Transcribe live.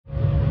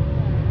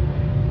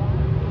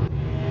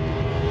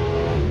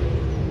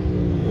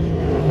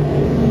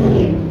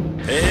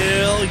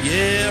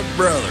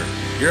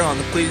You're on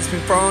the Cleetus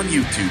McFarland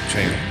YouTube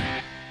channel.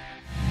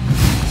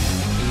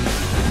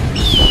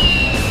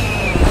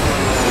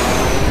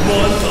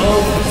 Month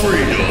of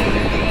Freedom.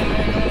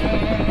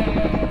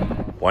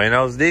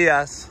 Buenos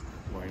dias.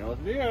 Buenos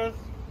dias.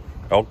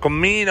 El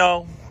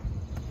Camino.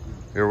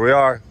 Here we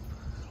are.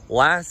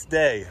 Last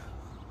day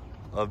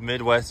of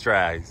Midwest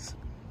Drags.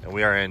 And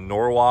we are in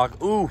Norwalk.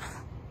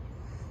 Oof.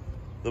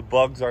 The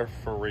bugs are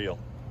for real.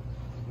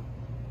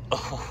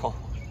 Oh,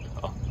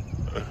 no.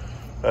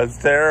 That's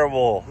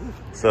terrible.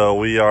 So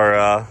we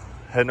are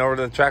heading over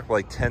to the track. We're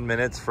like 10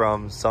 minutes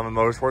from Summit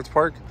Motorsports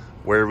Park,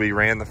 where we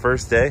ran the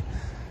first day.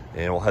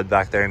 And we'll head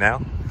back there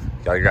now.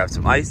 Gotta grab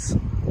some ice.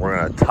 We're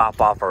gonna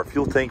top off our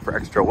fuel tank for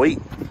extra weight.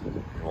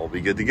 And we'll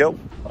be good to go.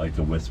 I like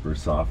to whisper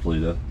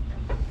softly to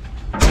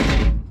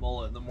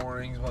Mullet in the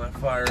mornings when I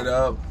fire it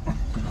up.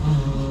 Good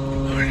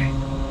morning.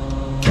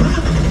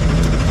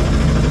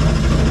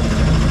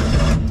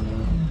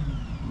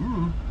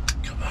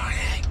 Good morning.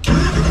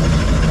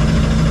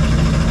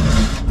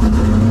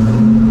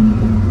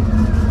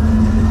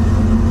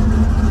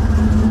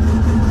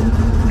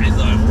 He's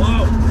like,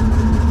 whoa.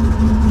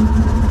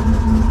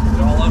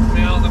 Y'all left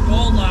me out in the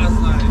cold last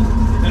night.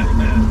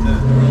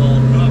 We're a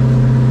little rough.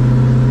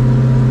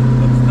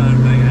 What's time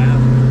to make it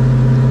happen?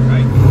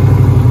 Right?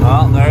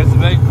 Well, there's the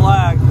big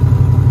flag.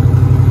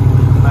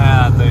 Man,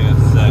 I think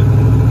it's sick.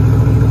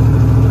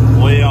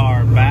 We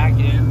are back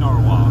in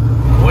Norwalk.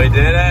 We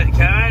did it,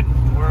 Kevin.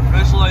 We're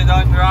officially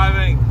done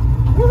driving.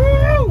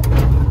 Woohoo!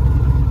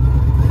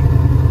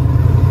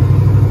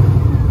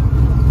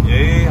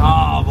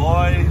 Yeehaw,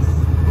 boys.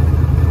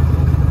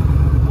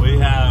 We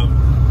have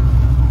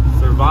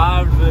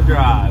survived the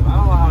drive. I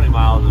don't know how many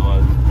miles it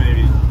was.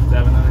 Maybe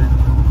 700.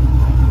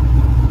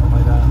 Something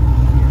like that.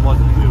 It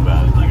wasn't too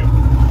bad. It's like a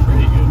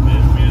pretty good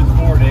bit. I mean, it's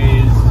 4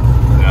 days.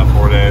 Yeah,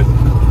 4 days.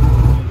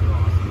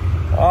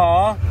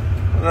 Aw,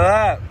 look at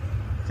that.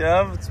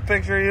 Kev, it's a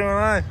picture of you and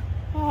I.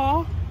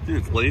 Aw. Dude,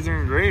 it's laser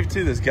engraved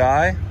too, this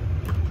guy.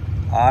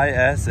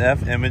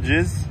 ISF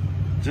Images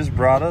just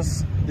brought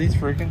us these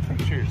freaking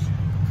pictures.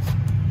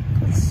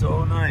 It's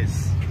so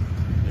nice.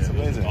 It's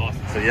amazing.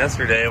 Awesome. So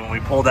yesterday when we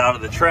pulled out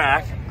of the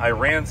track, I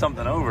ran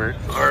something over.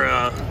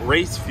 Our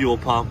race fuel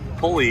pump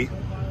pulley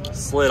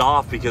slid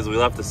off because we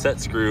left the set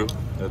screw.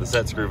 The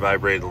set screw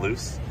vibrated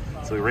loose.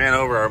 So we ran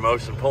over our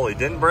motion pulley.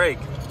 Didn't break.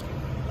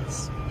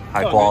 It's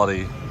high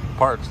quality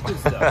parts. Good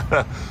stuff.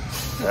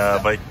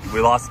 But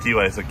we lost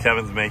keyway, so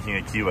Kevin's making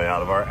a keyway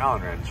out of our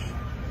Allen wrench.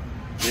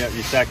 Yeah,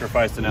 you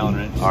sacrificed an Allen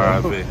wrench.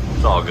 RIP.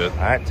 It's all good. All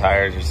right,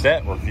 tires are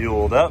set. We're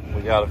fueled up.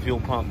 We got a fuel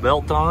pump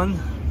belt on.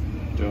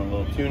 Doing a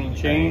little tuning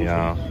change.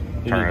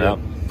 Turn it up.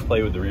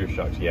 Play with the rear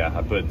shocks. Yeah,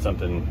 I put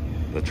something.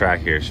 The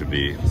track here should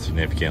be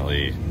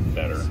significantly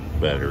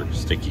better,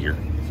 stickier.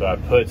 So I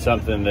put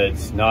something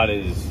that's not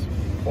as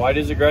quite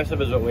as aggressive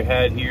as what we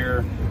had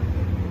here.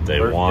 Day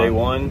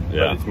one,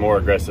 yeah. But it's more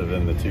aggressive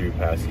than the two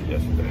passes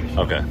yesterday.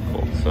 So. Okay,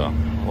 cool. So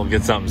we'll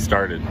get something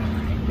started.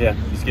 Yeah,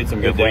 just get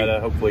some good data.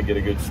 Hopefully get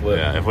a good slip.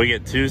 Yeah, if we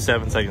get 2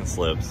 7-second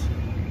slips,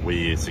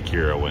 we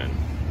secure a win.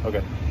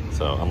 Okay.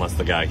 So unless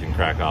the guy can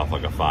crack off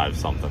like a 5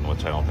 something,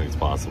 which I don't think is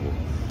possible.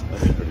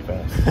 That'd be pretty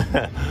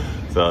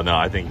fast. So no,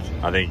 I think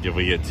if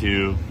we get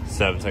 2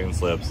 7-second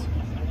slips,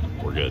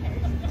 we're good.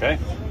 Okay.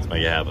 Let's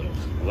make it happen.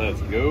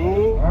 Let's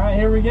go. All right,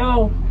 here we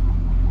go.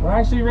 We're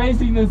actually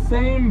racing the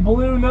same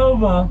Blue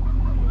Nova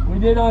we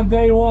did on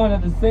day 1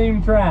 at the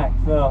same track,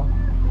 so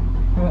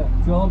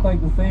it's gonna look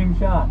like the same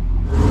shot.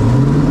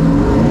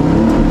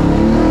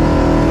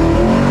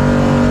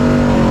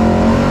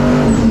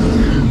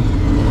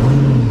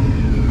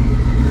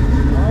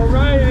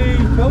 Alrighty,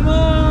 come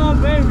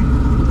on, baby.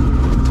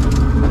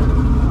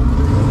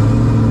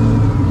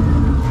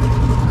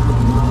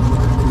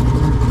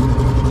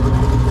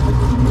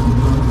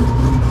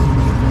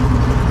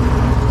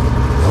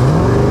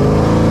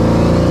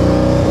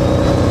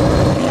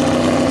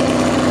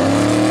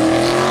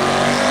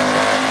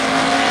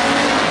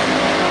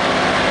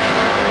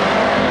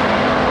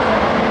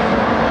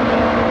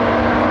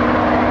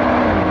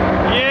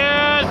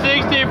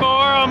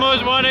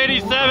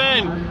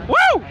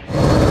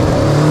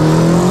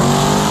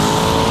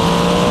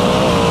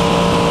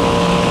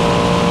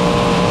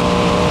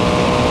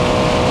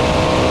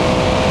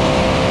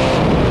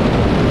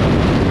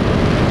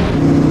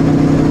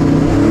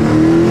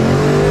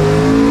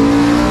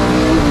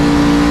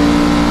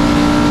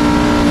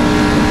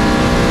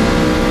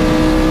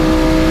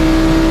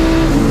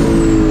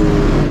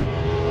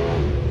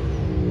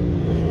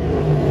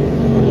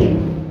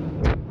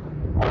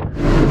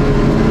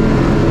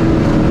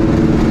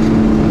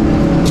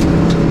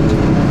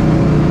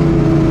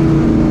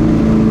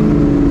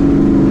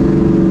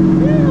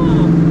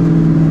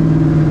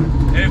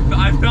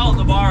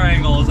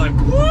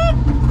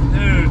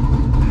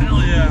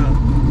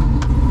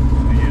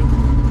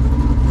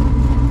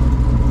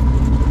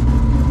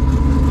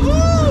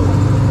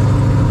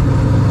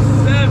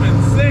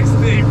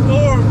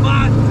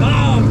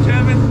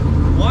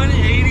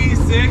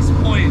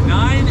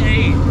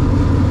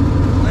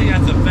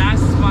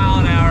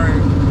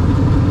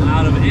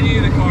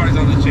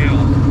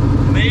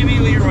 Maybe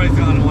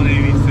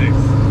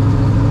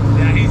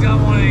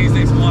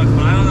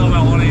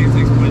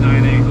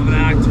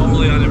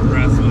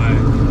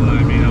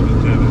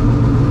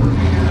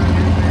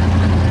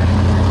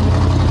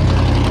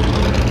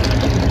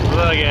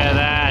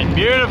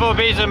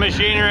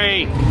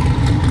machinery.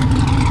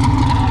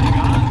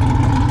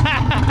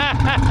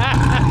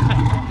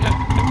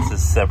 It's the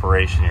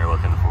separation you're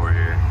looking for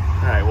here.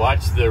 All right,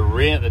 watch the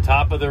rim, the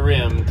top of the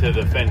rim to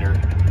the fender.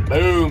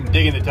 Boom,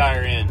 digging the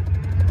tire in.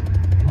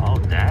 Oh,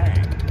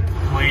 dang.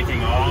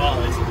 Planting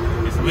all,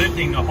 it's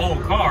lifting the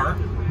whole car,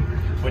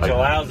 which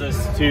allows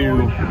us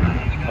to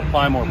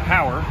apply more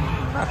power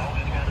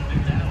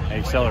and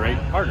accelerate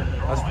harder.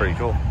 That's pretty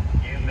cool.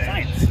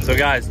 Science. So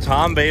guys,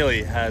 Tom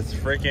Bailey has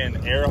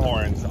freaking air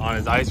horns on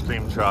his ice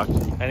cream truck,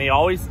 and he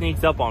always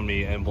sneaks up on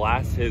me and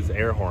blasts his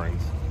air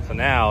horns. So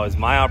now is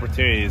my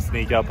opportunity to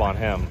sneak up on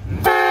him.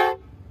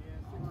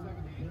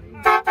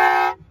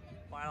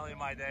 Finally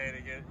my day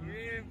to get, you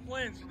didn't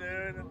flinch,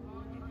 dude.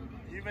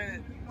 You've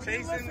been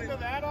chasing me. To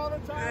that all the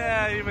time?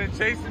 Yeah, you've been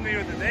chasing me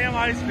with the damn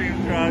ice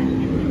cream truck.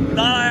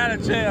 Thought I had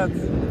a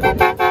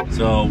chance.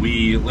 So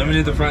we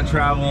limited the front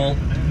travel.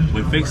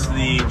 We fixed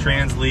the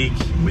trans leak.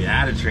 We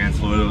added trans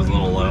fluid, it was a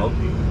little low.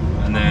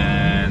 And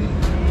then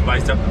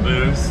spiced up the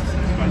boost.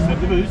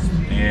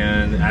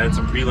 And added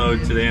some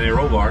preload to the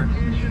anti-roll bar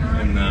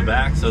in the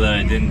back so that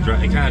it didn't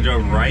drive, it kind of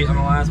drove right on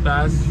the last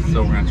pass.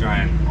 So we're gonna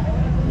try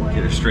and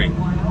get it straight.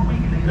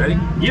 Ready?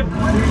 Yep.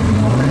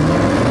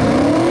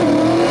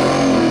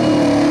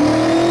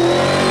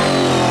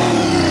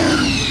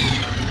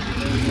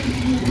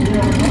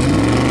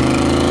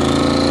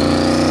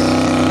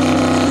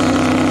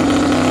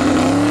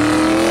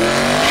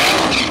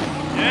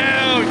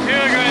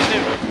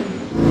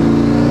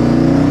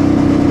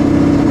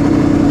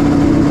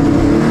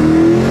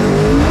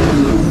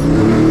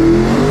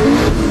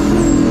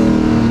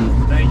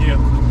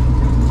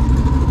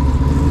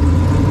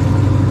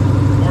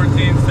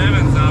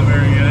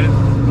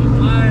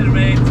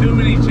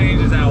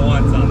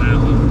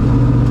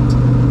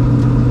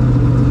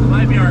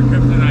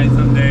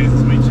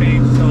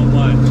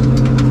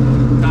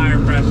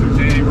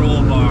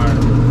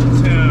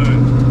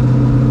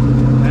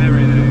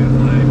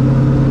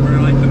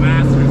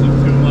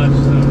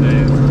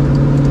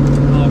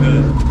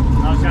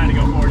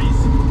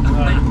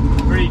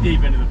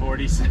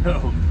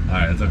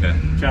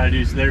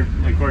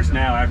 Of course,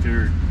 now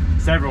after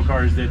several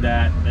cars did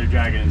that, they're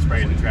dragging and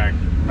spraying the track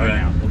right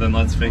now. Well, then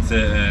let's fix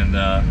it and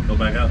go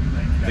back up.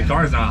 The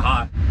car's not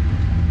hot,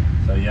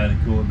 so you had to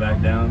cool it back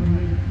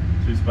down.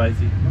 Too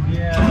spicy?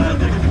 Yeah,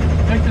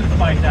 fix the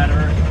spice out of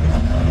her.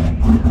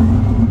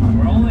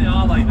 We're only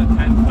on like the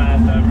 10th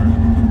pass ever,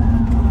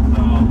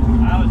 so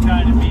I was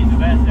trying to beat the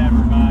best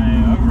ever by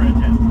over a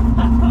 10th.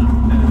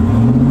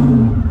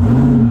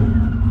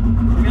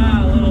 We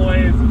got a little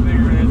ways to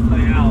figure this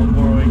thing out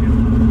before we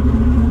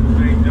can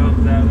make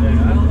jumps that big.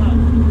 I don't know.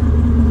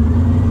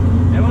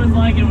 It was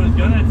like it was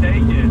gonna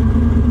take it.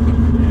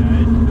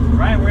 Yeah,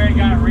 right where it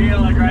got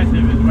real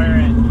aggressive is where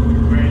it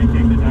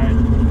kicked the tires.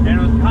 And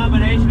it was a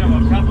combination of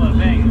a couple of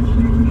things.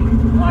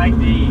 Like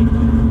the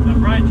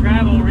front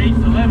travel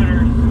reached the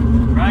limiters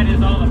right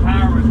as all the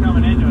power was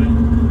coming into it.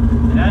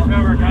 And that's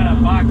where we're kind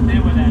of boxed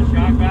in with that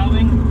shock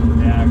valving.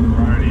 Yeah,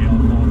 we're already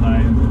on full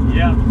tight.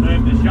 Yeah, so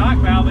if the shock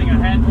valving I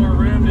had more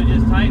room to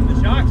just tighten the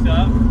shocks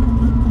up,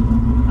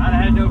 I'd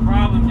have had no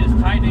problem just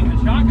tightening the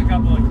shock a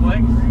couple of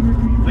clicks,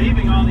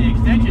 leaving all the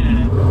extension in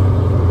it.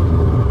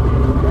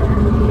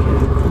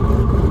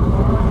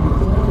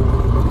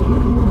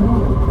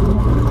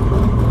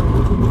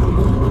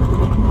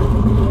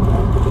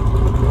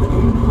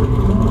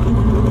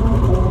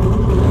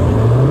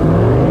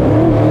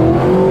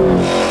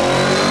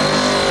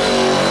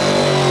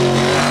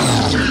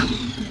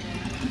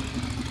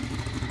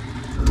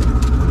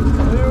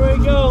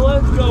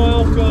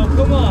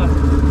 Come on.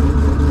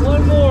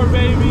 One more,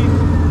 baby.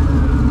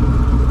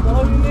 That's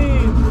all you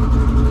need.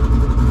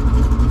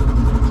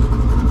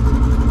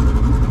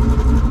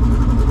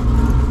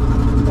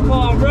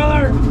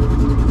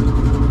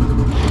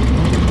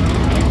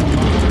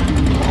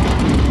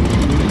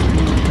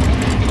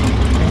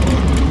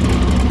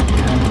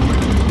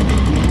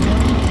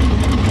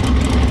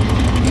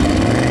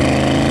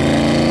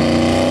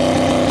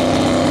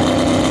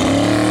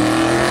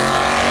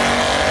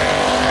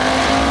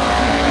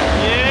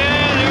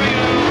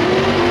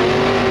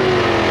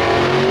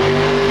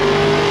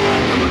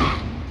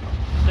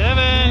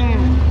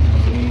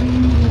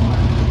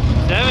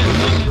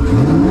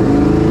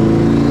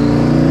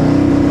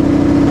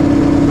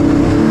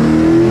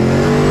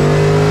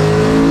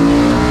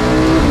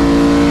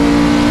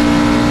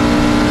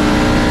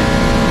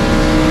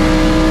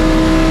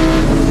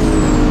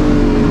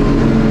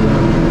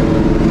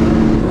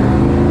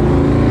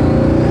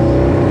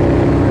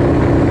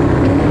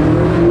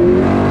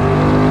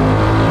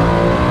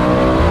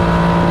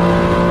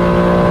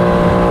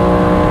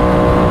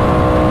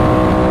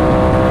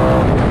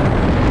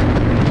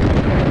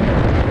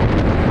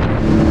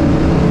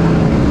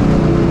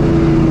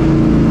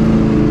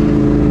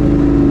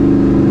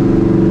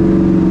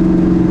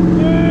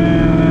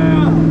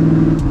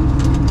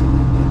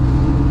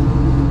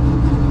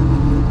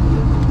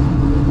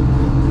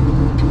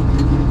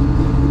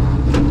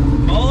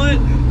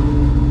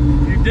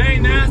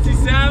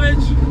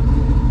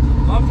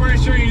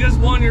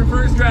 your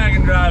first drag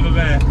and drive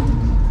event.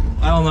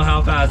 I don't know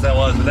how fast that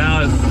was, but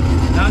that was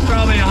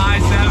probably a high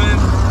 7.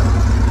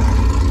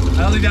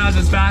 I don't think that was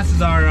as fast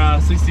as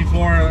our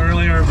 64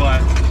 earlier,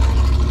 but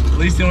at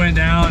least it went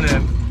down.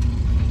 And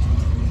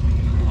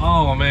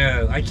oh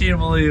man, I can't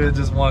believe it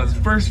just won its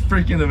first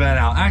freaking event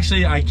out.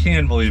 Actually, I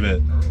can believe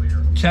it.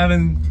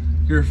 Kevin,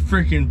 you're a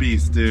freaking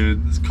beast,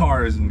 dude. This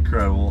car is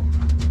incredible.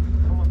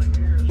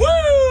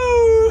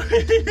 Woo!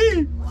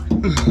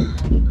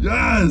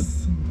 Yes!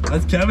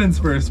 That's Kevin's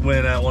first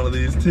win at one of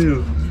these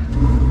too.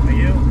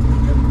 Thank you.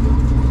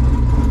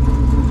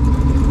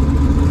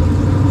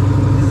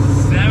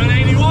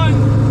 781.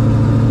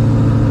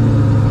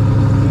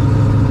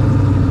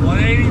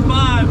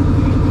 185.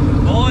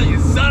 Mullet, you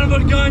son of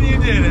a gun, you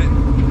did it.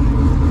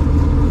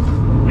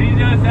 We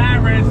just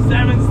averaged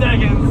 7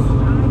 seconds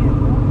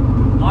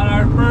on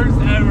our first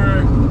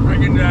ever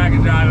freaking drag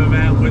and drive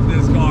event with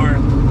this car.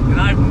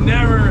 And I've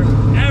never,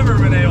 ever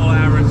been able to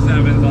average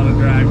 7s on a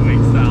drag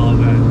week style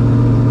event.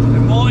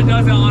 And Mullet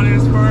does it on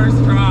his first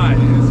try.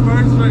 His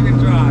first freaking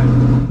try.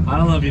 I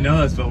don't know if you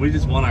know this, but we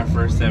just won our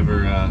first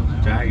ever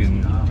drag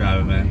and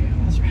drive event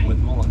with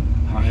Mullet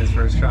on his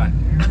first try.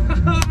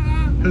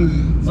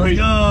 Let's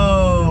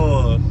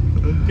go!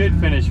 Good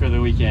finish for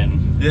the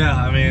weekend. Yeah,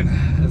 I mean,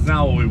 it's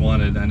not what we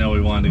wanted. I know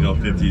we wanted to go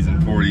 50s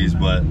and 40s,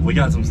 but we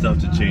got some stuff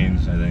to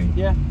change, I think.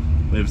 Yeah.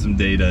 We have some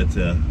data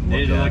to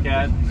look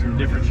at. Some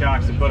different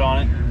shocks to put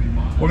on it.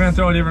 We're gonna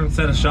throw a different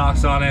set of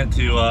shocks on it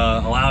to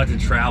allow it to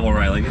travel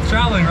right. Like, it's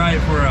traveling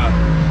right for a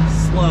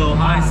slow,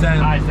 high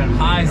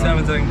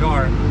 7-second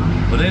car,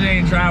 but it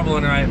ain't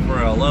traveling right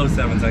for a low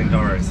 7-second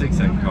car or a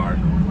 6-second car.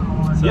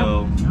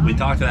 So we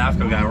talked to the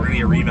AFCO guy. We're gonna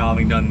get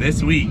revalving done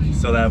this week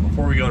so that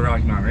before we go to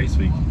Rocky Mountain Race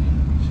Week,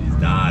 she's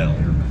dialed.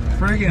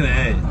 Freaking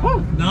A.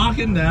 Woo.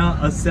 Knocking down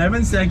a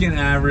 7-second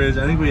average.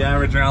 I think we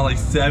averaged around like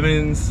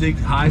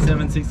high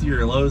 760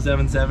 or low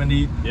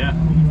 770. Yeah.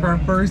 For our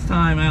first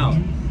time out.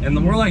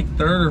 And we're like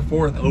 3rd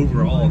or 4th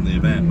overall in the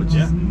event, which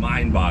is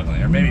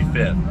mind-boggling, or maybe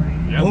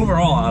 5th. Yep.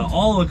 Overall, out of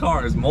all the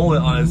cars,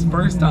 Mullet on his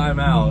first time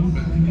out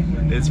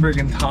is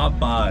freaking top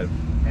 5.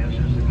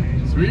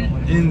 Sweet.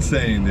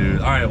 Insane,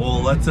 dude. All right,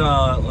 well, let's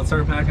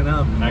start packing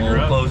up.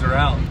 We'll close her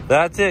out.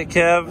 That's it,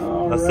 Kev.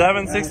 A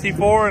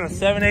 764 and a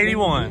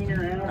 781.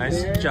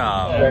 Nice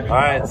job. All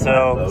right,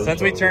 so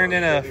since we turned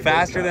in a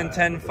faster than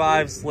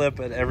 10.5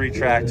 slip at every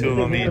track, 2 of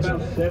them each,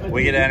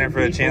 we get to enter for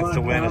a chance to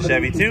win a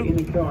Chevy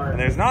 2, and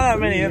there's not that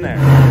many in there.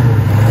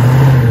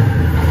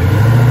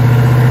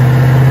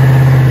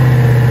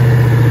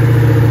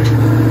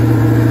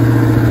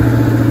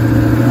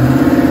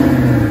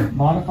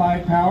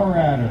 Modified power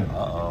adder.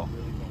 Uh-oh.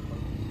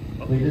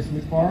 Cleetus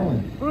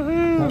McFarland.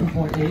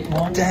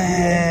 7.81.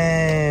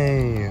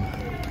 Dang.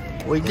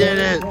 We did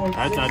it.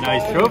 That's a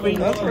nice trophy.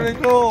 That's pretty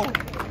cool.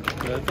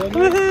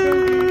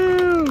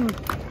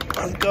 Woohoo!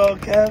 Let's go,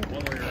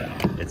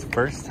 Kev. It's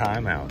first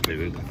time out,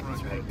 dude.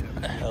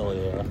 Hell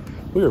yeah.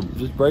 We were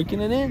just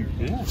breaking it in.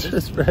 Yeah.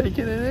 Just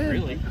breaking it in.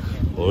 Really?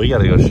 Well, we got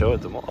to go show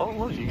it to them. Oh,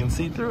 look, you can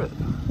see through it.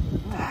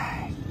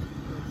 Dang.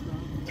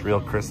 It's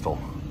real crystal.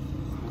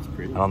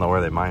 I don't know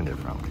where they mined it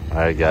from. All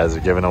right, guys,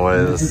 we're giving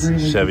away this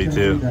Chevy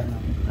 2.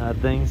 That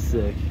thing's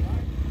sick.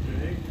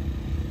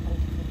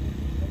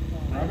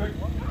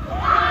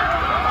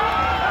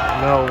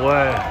 No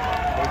way.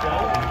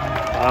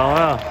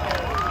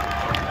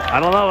 I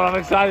don't know, but I'm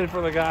excited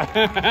for the guy.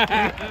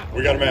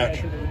 We got a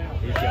match. Woo!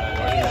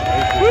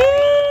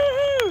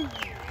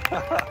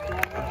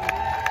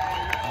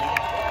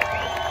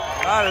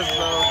 That is so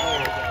cool.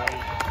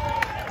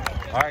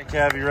 All right,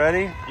 Kev, you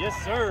ready? Yes,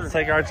 sir. Let's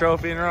take our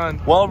trophy and run.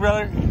 Well,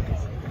 brother,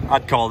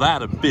 I'd call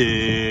that a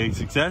big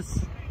success.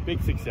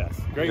 Big success.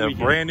 Great a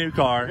weekend. Brand new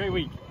car. Great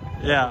week.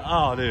 Yeah.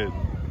 Oh, dude.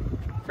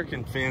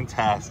 Freaking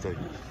fantastic.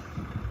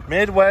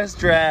 Midwest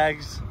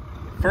Drags.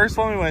 First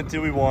one we went to,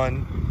 we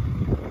won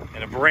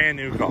in a brand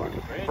new car.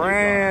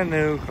 Brand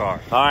new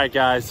car. All right,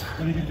 guys.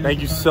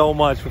 Thank you so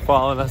much for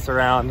following us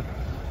around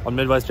on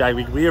Midwest Drag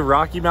Week. We have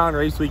Rocky Mountain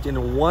Race Week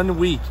in 1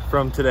 week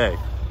from today.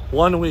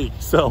 1 week.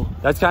 So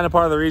that's kind of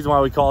part of the reason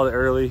why we called it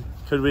early.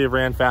 Could we have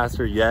ran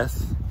faster?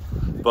 Yes.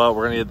 But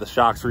we're going to get the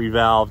shocks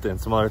revalved and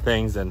some other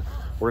things. And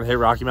we're going to hit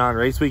Rocky Mountain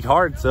Race Week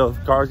hard. So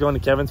the car's going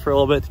to Kevin's for a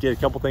little bit to get a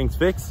couple things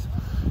fixed.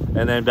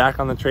 And then back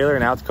on the trailer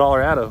and out to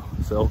Colorado.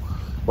 So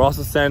we're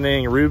also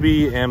sending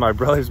Ruby and my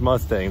brother's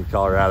Mustang to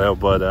Colorado.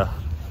 But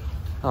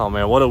oh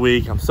man, what a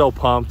week. I'm so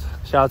pumped.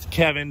 Shout out to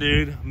Kevin,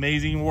 dude.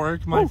 Amazing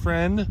work, my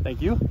friend.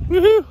 Thank you.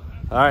 Woohoo!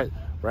 All right,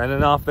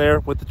 running off there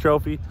with the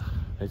trophy.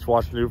 Thanks for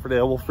watching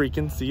Newfordale. We'll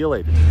freaking see you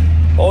later.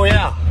 Oh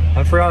yeah,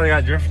 I forgot I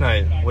got Drift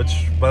Night,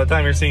 which by the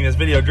time you're seeing this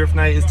video, Drift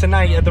Night is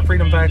tonight at the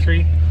Freedom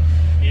Factory.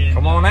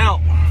 Come on out.